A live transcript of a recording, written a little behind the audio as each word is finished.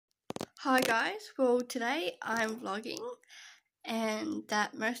Hi guys, well today I'm vlogging and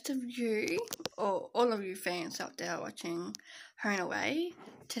that most of you, or all of you fans out there watching Home and Away,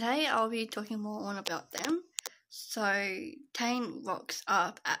 today I'll be talking more on about them. So Tane rocks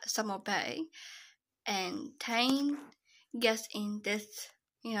up at Summer Bay and Tane gets in this,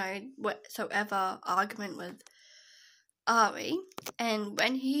 whatsoever argument with Ari, and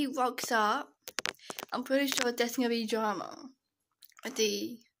when he rocks up, I'm pretty sure there's gonna be drama with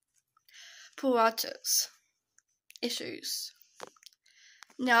the Parata's issues.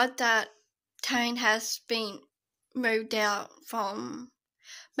 Now that Tane has been moved out from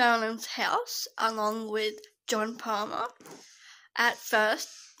Marilyn's house along with John Palmer, at first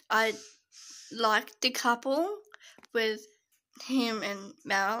I liked the couple with him and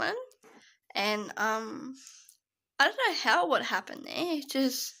Marilyn, and I don't know how what happened there. It's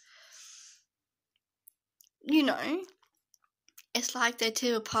just, it's like they're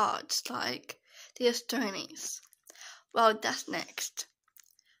two apart, like the Astonis. Well, that's next.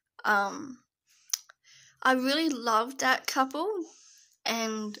 I really love that couple,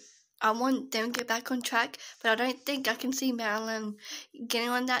 and I want them to get back on track, but I don't think I can see Marilyn getting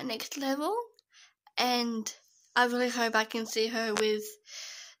on that next level, and I really hope I can see her with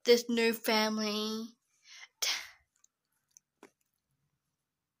this new family.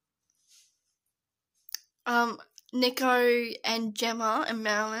 Nikau and Gemma and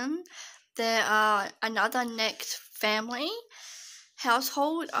Marilyn, there are another next family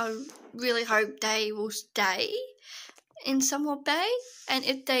household. I really hope they will stay in Summer Bay, and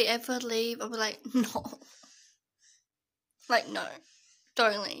if they ever leave, I'll be like, no. Like, no,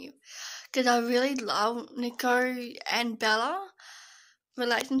 don't leave. Because I really love Nikau and Bella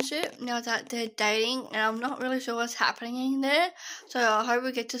relationship now that they're dating, and I'm not really sure what's happening there. So I hope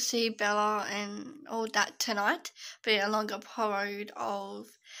we get to see Bella and all that tonight, be a longer parade of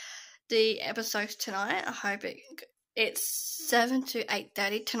the episodes tonight. I hope it's 7 to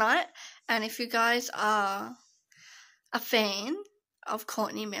 8:30 tonight, and if you guys are a fan of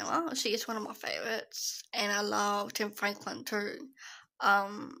Courtney Miller, she is one of my favourites, and I love Tim Franklin too.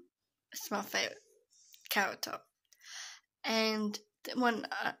 It's my favourite character. And one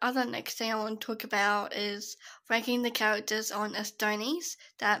other next thing I want to talk about is ranking the characters on Astoni's.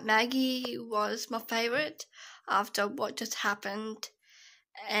 That Maggie was my favourite after what just happened,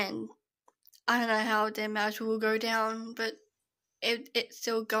 and I don't know how their marriage will go down, but it's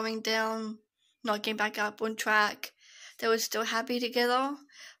still going down, not getting back up on track. They were still happy together,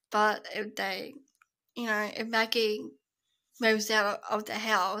 but if they, if Maggie moves out of the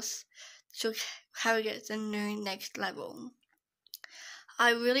house, she'll have to get to the new next level.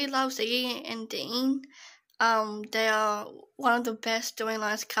 I really love Ziggy and Dean. They are one of the best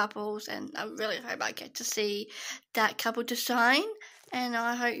storylines couples, and I really hope I get to see that couple to shine. And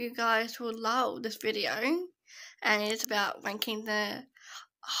I hope you guys will love this video. And it's about ranking the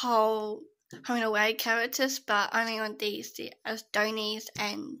whole Home and Away characters, but only on the Astonis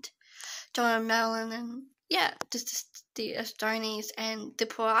and John and Marilyn, and just the Astonis and the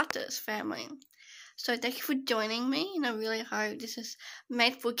Paratas family. So thank you for joining me, and I really hope this is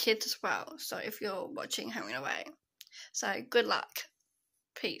made for kids as well. So if you're watching Home and Away, so good luck.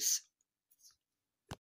 Peace.